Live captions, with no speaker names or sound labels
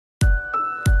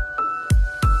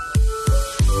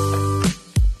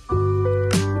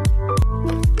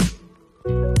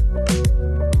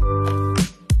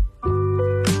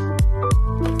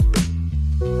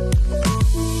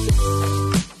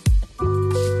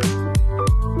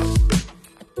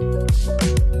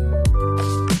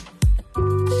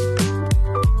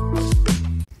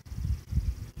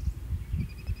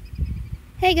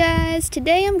guys,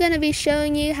 today I'm going to be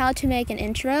showing you how to make an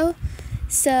intro.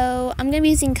 So I'm going to be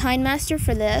using Kinemaster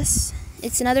for this.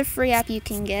 It's another free app you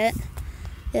can get.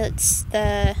 It's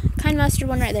the Kinemaster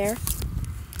one right there.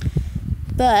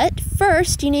 But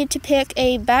first you need to pick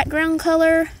a background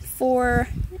color for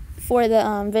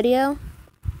the video.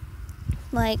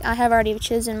 Like I have already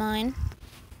chosen mine.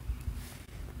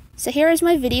 So here is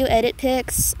my video edit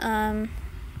pics.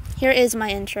 Here is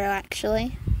my intro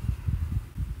actually.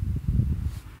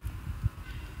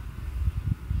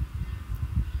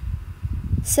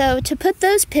 So to put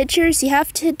those pictures, you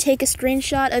have to take a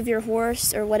screenshot of your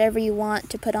horse or whatever you want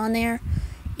to put on there,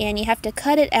 and you have to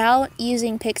cut it out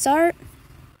using PixArt.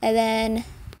 And then,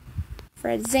 for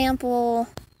example,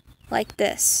 like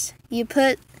this, you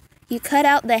cut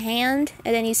out the hand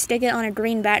and then you stick it on a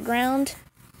green background,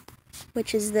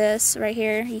 which is this right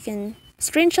here. You can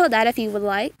screenshot that if you would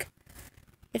like,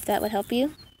 if that would help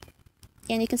you.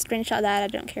 And you can screenshot that, I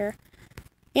don't care.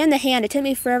 And the hand, it took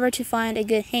me forever to find a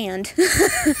good hand.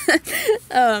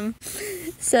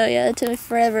 So yeah, it took me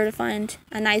forever to find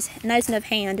a nice enough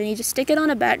hand. And you just stick it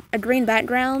on a green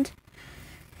background,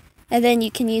 and then you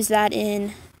can use that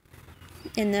in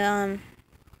the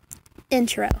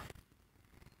intro.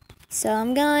 So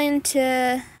I'm not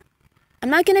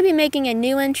going to be making a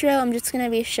new intro, I'm just going to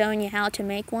be showing you how to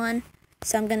make one.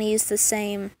 So I'm going to use the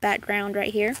same background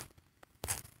right here.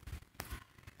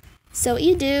 So what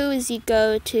you do is you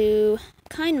go to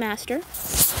Kinemaster.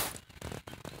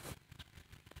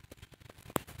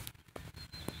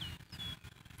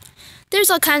 There's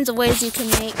all kinds of ways you can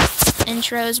make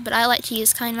intros, but I like to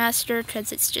use Kinemaster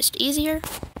because it's just easier.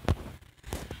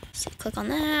 So you click on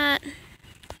that.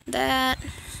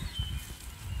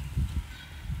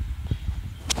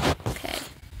 Okay.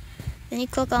 Then you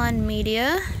click on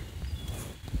Media.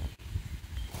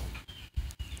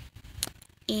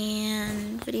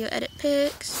 And video edit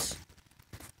pics.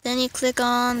 Then you click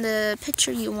on the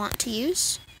picture you want to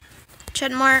use,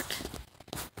 check mark,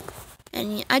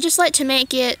 and I just like to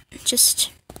make it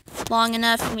just long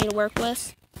enough for me to work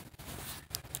with.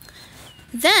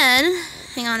 Then,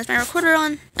 hang on, is my recorder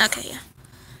on? Okay, yeah.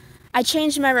 I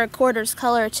changed my recorder's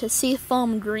color to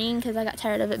seafoam green because I got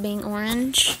tired of it being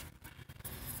orange.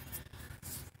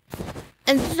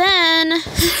 And then,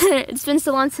 it's been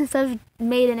so long since I've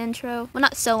made an intro. Well,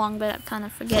 not so long, but I'm kind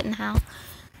of forgetting how.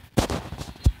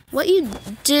 What you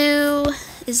do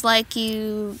is like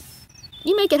you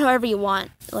make it however you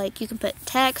want. Like you can put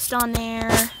text on there.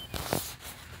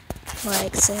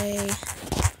 Like say,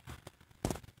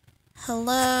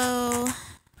 hello,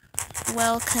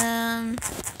 welcome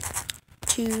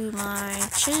to my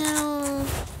channel.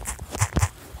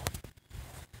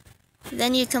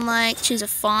 Then you can like choose a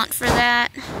font for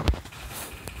that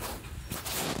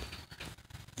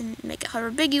and make it however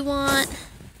big you want,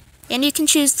 and you can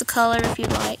choose the color if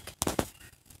you'd like.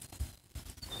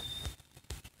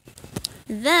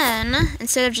 Then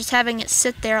instead of just having it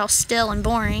sit there all still and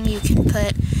boring, you can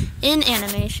put in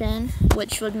animation,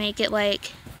 which would make it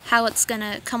like how it's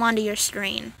gonna come onto your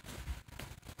screen,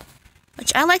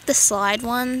 which I like the slide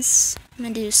ones. I'm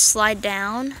gonna do slide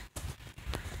down.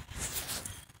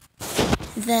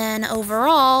 Then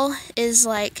overall is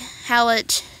like how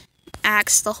it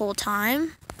acts the whole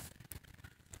time.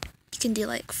 You can do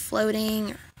like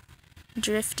floating,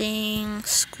 drifting,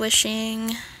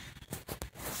 squishing.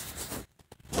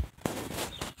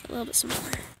 A little bit some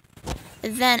more.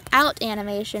 And then out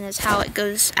animation is how it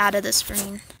goes out of the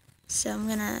screen. So I'm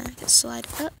gonna slide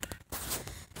up.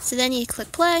 So then you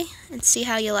click play and see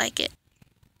how you like it.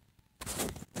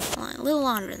 Hold on, a little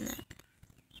longer than that.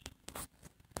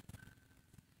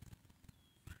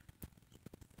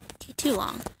 Too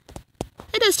long.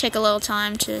 It does take a little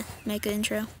time to make an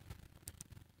intro.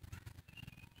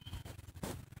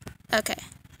 Okay.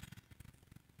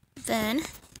 Then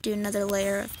do another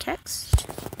layer of text.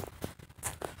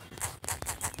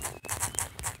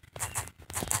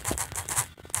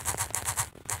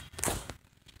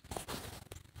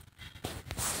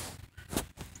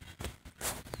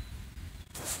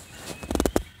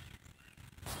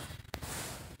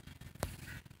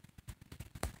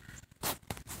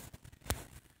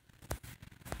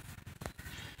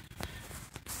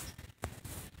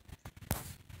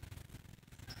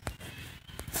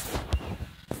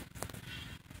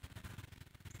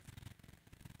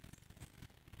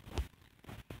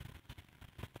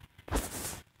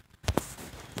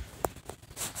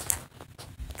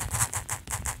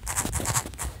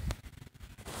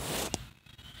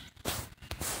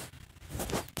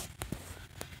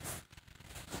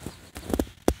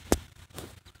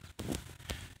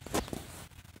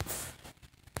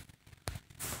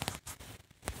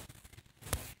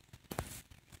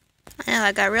 know,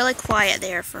 I got really quiet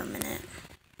there for a minute.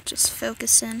 Just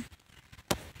focusing.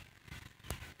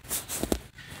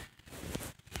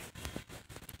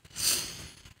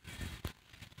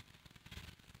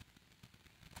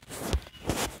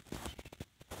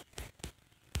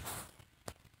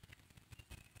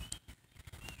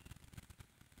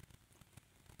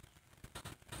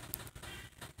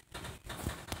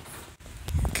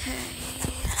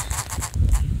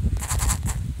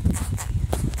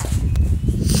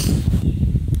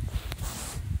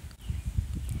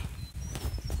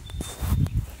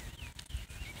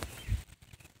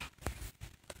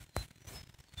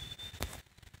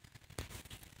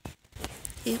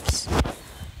 Oops.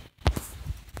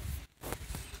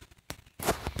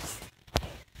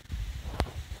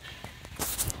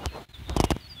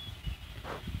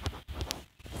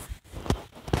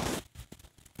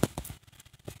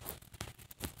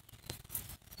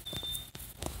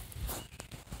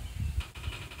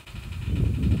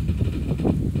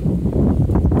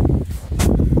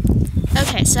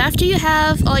 Okay, so after you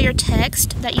have all your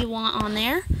text that you want on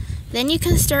there, then you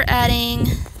can start adding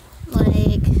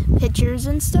like pictures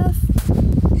and stuff.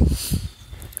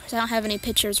 I don't have any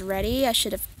pictures ready. I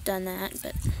should have done that,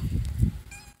 but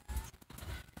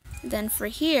then for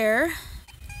here,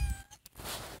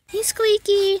 hey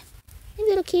Squeaky, hey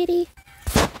little kitty.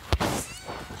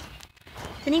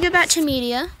 Then you go back to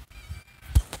media,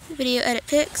 video edit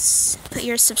pics, put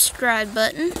your subscribe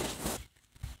button.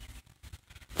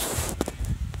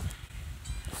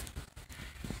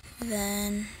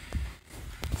 Then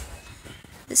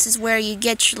this is where you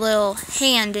get your little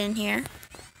hand in here.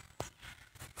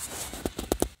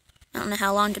 I don't know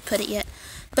how long to put it yet.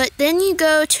 But then you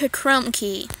go to Chrome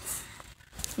key.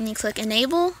 And you click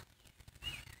enable.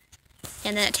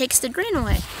 And then it takes the green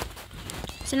away.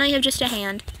 So now you have just a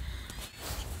hand.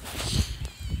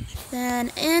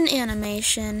 Then in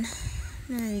animation,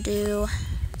 I'm going to do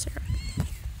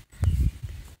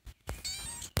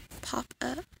pop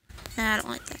up. Nah, I don't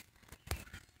like that.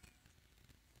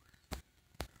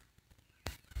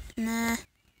 Nah.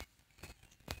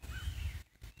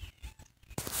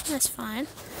 That's fine.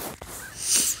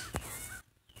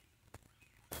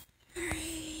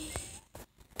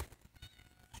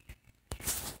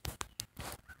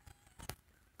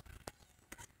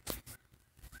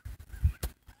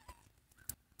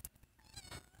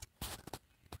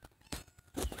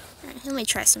 Alright, let me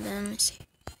try something. Let me see.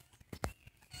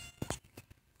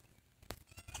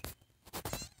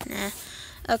 Nah.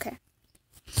 Okay.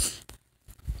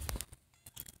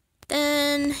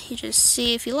 Then you just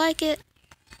see if you like it.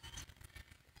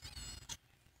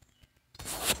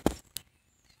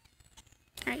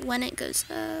 Alright, when it goes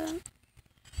up,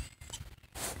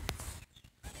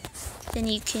 then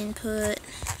you can put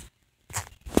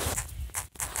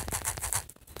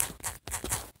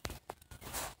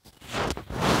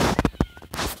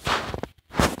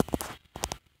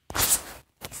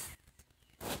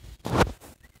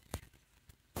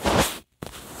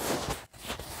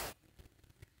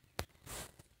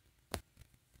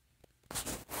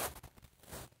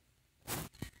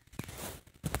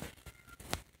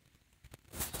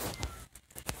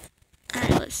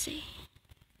let's see.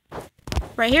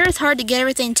 Right here it's hard to get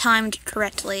everything timed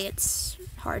correctly. It's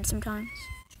hard sometimes.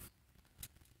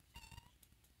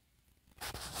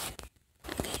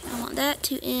 Okay, I want that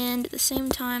to end at the same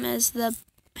time as the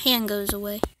hand goes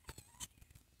away.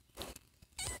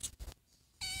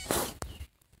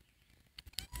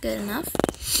 Good enough.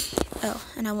 Oh,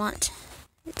 and I want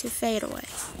it to fade away.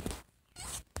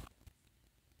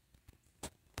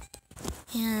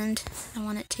 And I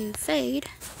want it to fade.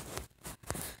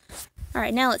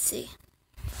 Alright, now let's see.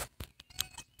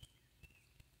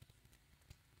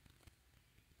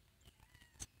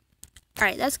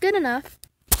 Alright, that's good enough.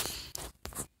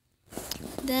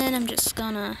 Then I'm just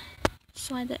gonna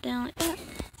slide that down like that.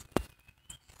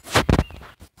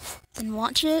 Then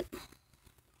watch it.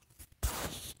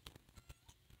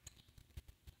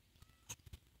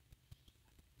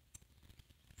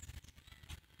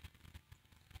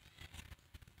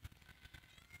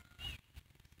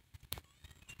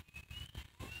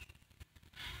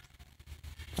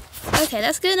 Okay,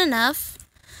 that's good enough.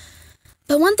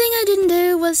 But one thing I didn't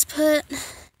do was put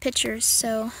pictures,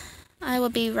 so I will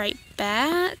be right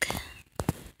back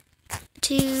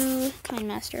to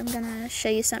Kinemaster. I'm gonna show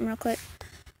you something real quick.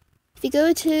 If you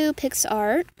go to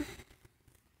PixArt,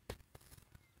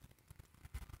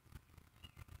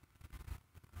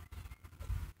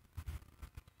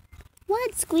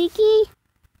 what, Squeaky?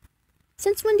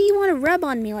 Since when do you want to rub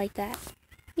on me like that?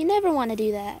 You never want to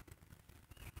do that.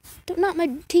 Don't knock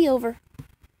my tea over.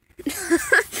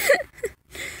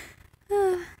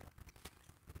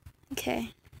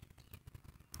 Okay.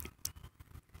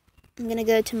 I'm gonna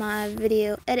go to my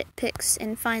video edit pics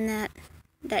and find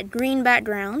that green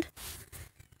background.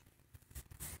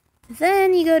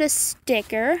 Then you go to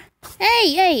sticker.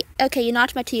 Hey! Okay, you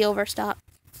knocked my tea over. Stop.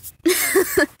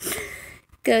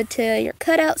 Go to your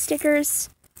cutout stickers.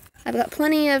 I've got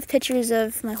plenty of pictures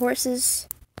of my horses.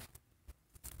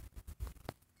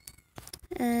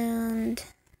 And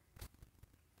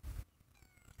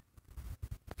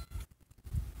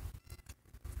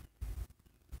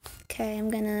okay,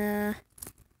 I'm gonna,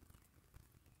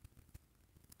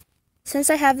 since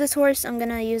I have this horse, I'm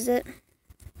gonna use it.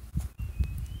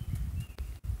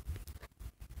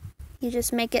 You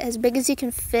just make it as big as you can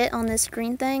fit on this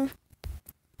green thing.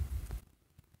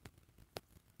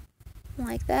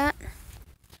 Like that.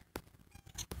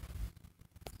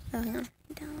 Oh, hang on.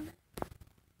 Down.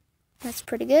 That's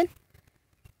pretty good.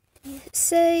 Hit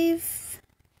save.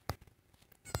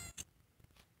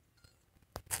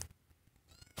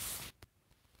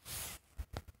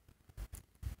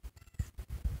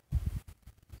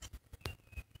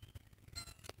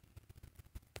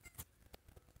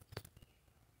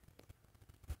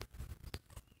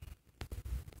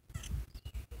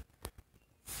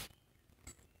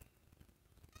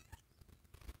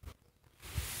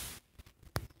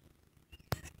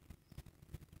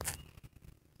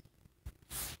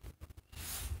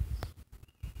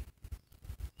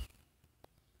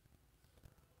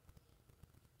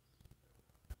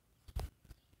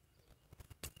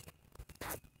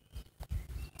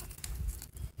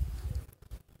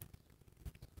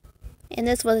 And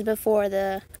this was before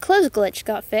the clothes glitch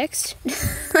got fixed.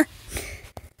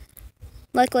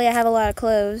 Luckily I have a lot of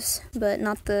clothes, but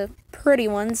not the pretty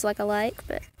ones like I like.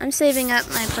 But I'm saving up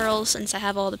my pearls since I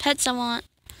have all the pets I want.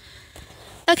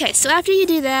 Okay, so after you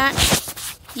do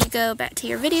that, you go back to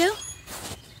your video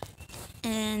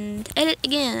and edit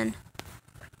again.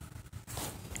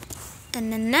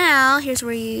 And then now, here's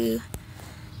where you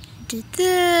do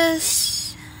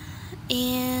this,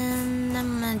 and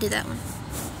I'm gonna do that one.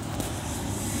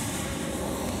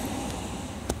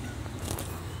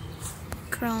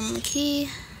 Chrome key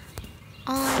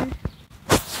on.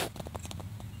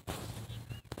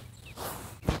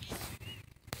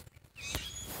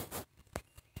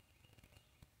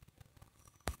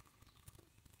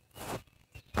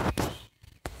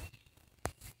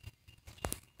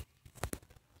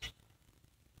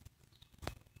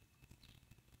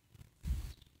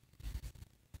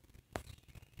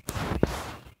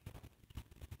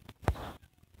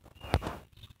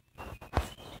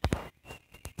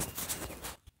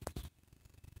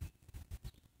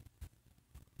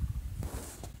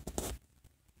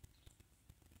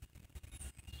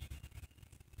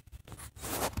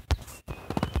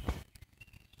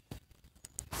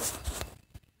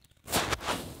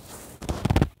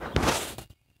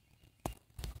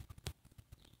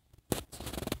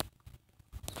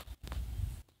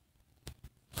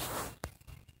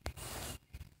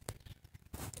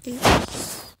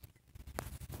 Oops.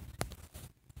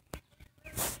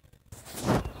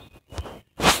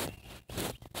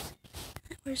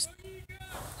 Where's...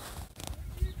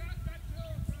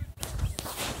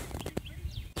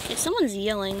 Okay, someone's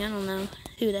yelling. I don't know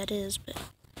who that is, but...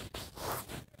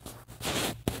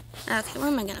 Okay, where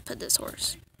am I gonna put this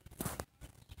horse?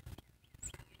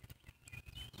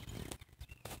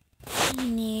 I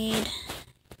need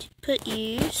to put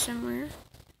you somewhere.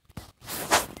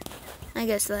 I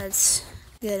guess that's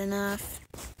good enough.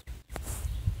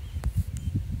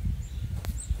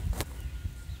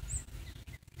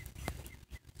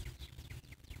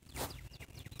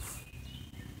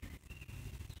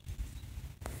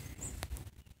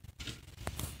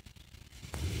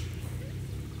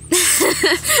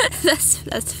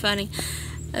 That's funny.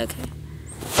 Okay.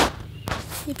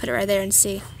 You put it right there and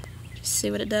see. Just see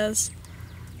what it does.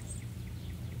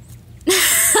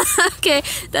 Okay,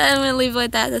 I'm gonna leave it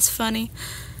like that. That's funny.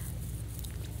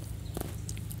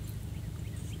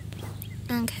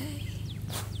 Okay.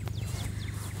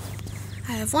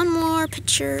 I have one more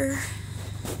picture.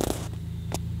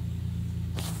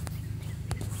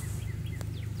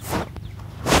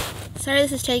 Sorry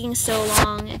this is taking so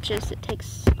long. It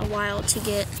takes a while to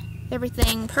get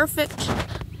everything perfect.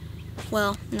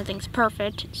 Well, nothing's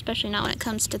perfect, especially not when it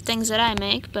comes to things that I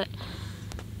make, but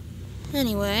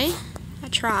anyway, I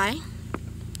try.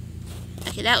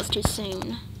 Okay, that was too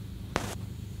soon.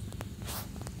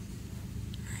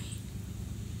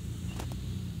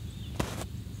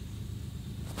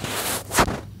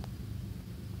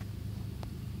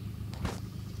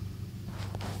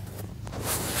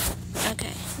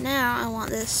 Okay, now I want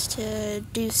this to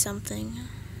do something.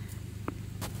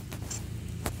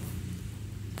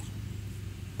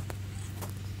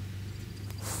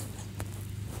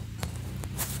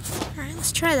 Alright,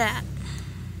 let's try that.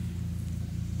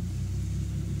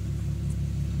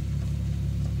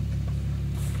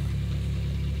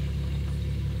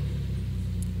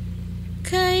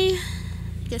 Okay,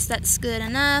 guess that's good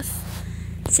enough.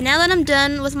 So now that I'm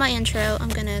done with my intro, I'm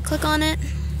gonna click on it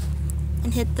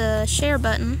and hit the share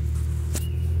button.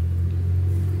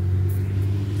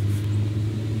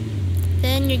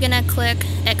 Then you're gonna click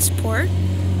export.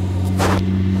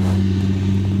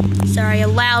 Sorry, a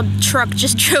loud truck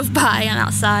just drove by. I'm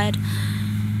outside.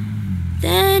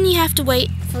 Then you have to wait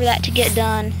for that to get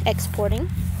done exporting.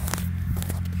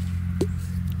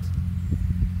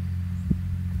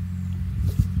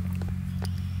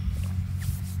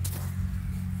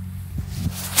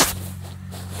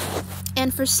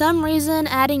 And for some reason,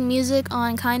 adding music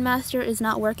on Kinemaster is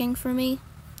not working for me.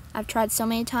 I've tried so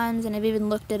many times and I've even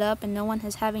looked it up and no one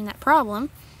is having that problem.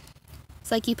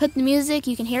 It's like you put the music,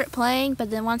 you can hear it playing,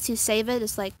 but then once you save it,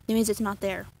 it's like the music's not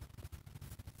there.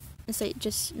 It's like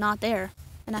just not there.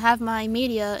 And I have my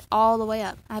media all the way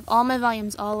up. I have all my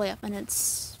volumes all the way up and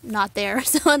it's not there.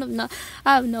 So I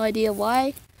have no idea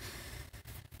why.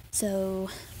 So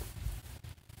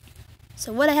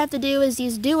what I have to do is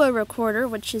use Duo Recorder,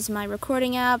 which is my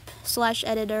recording app /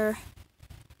 editor.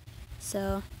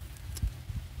 So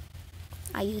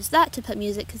I use that to put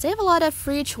music because they have a lot of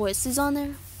free choices on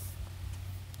there.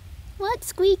 What,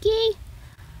 Squeaky?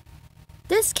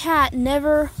 This cat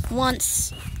never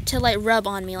wants to like rub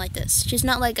on me like this. She's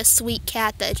not like a sweet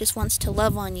cat that just wants to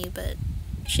love on you, but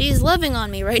she's loving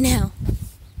on me right now.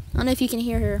 I don't know if you can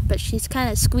hear her, but she's kind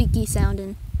of squeaky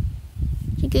sounding.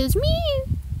 She goes meow,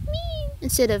 meow,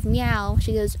 instead of meow,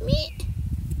 she goes meow.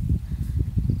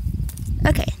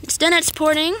 Okay, it's done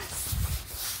exporting.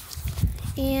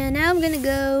 And now I'm gonna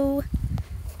go.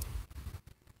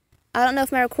 I don't know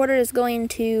if my recorder is going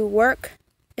to work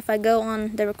if I go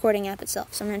on the recording app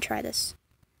itself, so I'm gonna try this.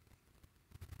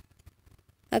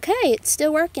 Okay, it's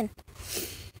still working.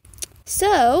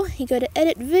 So you go to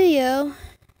edit video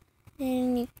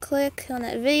and you click on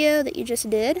that video that you just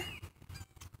did.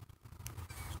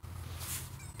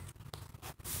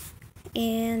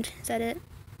 And is that it?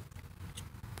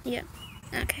 Yep.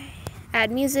 Okay.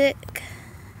 Add music.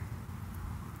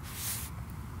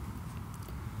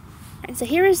 Alright, so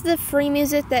here is the free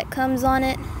music that comes on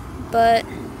it, but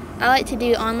I like to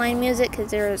do online music because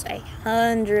there's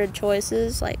 100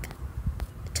 choices, like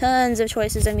tons of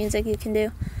choices of music you can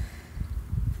do.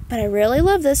 But I really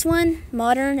love this one,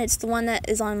 Modern. It's the one that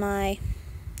is on my,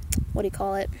 what do you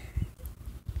call it,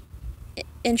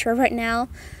 intro right now.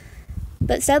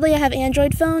 But sadly I have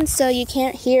Android phones, so you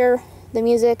can't hear the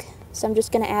music, so I'm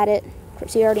just going to add it,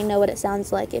 so you already know what it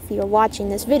sounds like if you're watching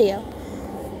this video.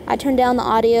 I turned down the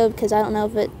audio because I don't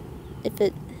know if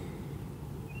it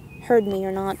heard me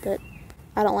or not, but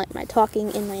I don't like my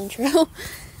talking in my intro.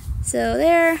 So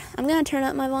there, I'm going to turn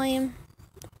up my volume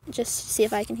just to see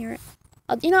if I can hear it.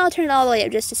 I'll turn it all the way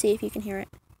up just to see if you can hear it.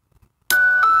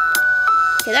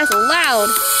 Okay, that's loud.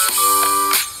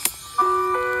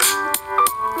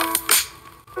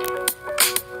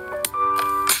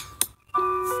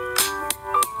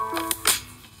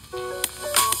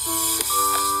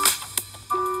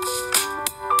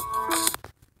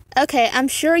 Okay, I'm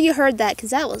sure you heard that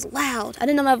because that was loud. I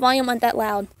didn't know my volume went that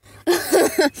loud.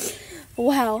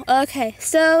 Wow, okay,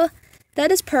 so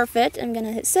that is perfect. I'm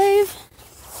gonna hit save.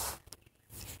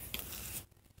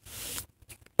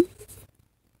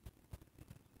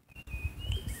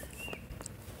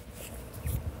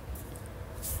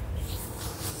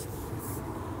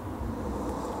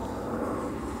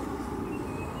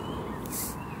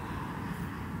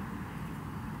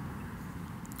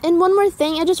 And one more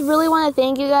thing, I just really want to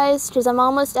thank you guys because I'm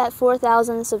almost at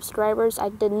 4,000 subscribers. I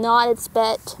did not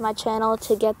expect my channel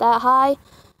to get that high.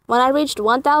 When I reached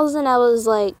 1,000, I was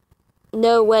like,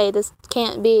 no way, this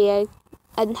can't be. I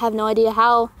have no idea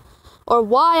how or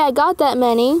why I got that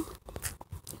many,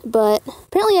 but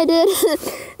apparently I did,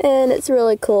 and it's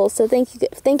really cool. So thank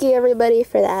you everybody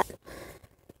for that.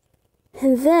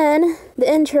 And then the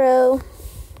intro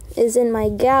is in my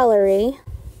gallery.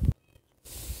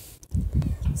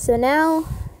 So now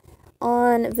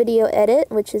on video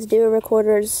edit, which is Duo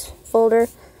Recorder's folder,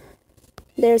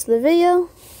 there's the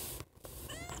video.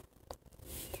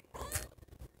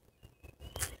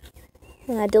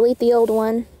 And I delete the old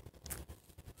one.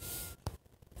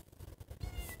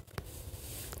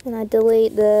 And I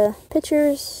delete the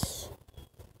pictures.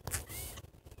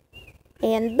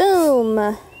 And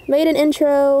boom! Made an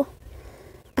intro.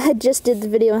 I just did the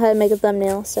video on how to make a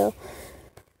thumbnail, so.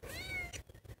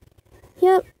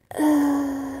 Yep.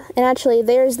 And actually,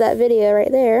 there's that video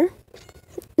right there.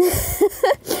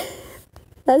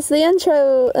 That's the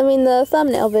intro, the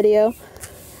thumbnail video.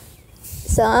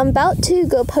 So I'm about to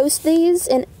go post these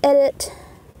and edit.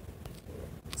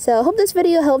 So I hope this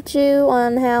video helped you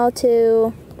on how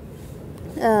to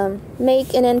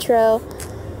make an intro.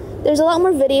 There's a lot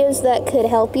more videos that could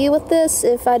help you with this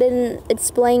if I didn't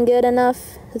explain good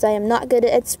enough, because I am not good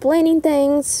at explaining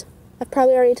things. I've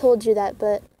probably already told you that,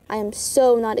 but I am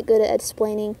so not good at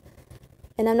explaining,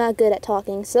 and I'm not good at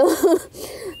talking, so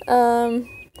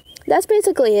that's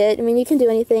basically it. You can do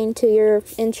anything to your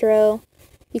intro.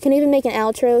 You can even make an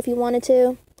outro if you wanted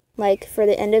to, like for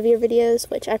the end of your videos,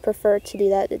 which I prefer to do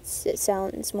that. It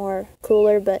sounds more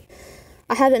cooler, but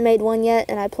I haven't made one yet,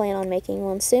 and I plan on making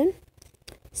one soon.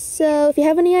 So if you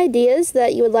have any ideas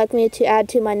that you would like me to add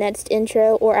to my next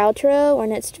intro or outro or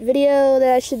next video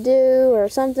that I should do or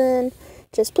something,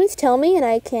 just please tell me and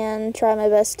I can try my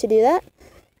best to do that.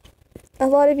 A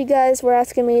lot of you guys were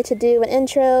asking me to do an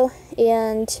intro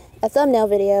and a thumbnail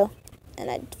video,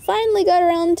 and I finally got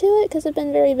around to it because I've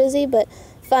been very busy, but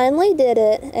finally did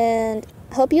it, and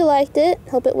hope you liked it.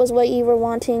 Hope it was what you were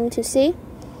wanting to see.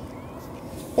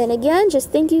 And again,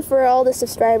 just thank you for all the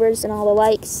subscribers and all the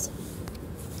likes.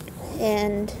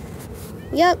 And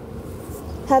yep,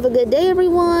 have a good day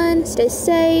everyone, stay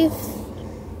safe,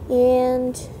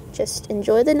 and just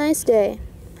enjoy the nice day.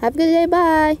 Have a good day,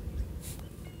 bye.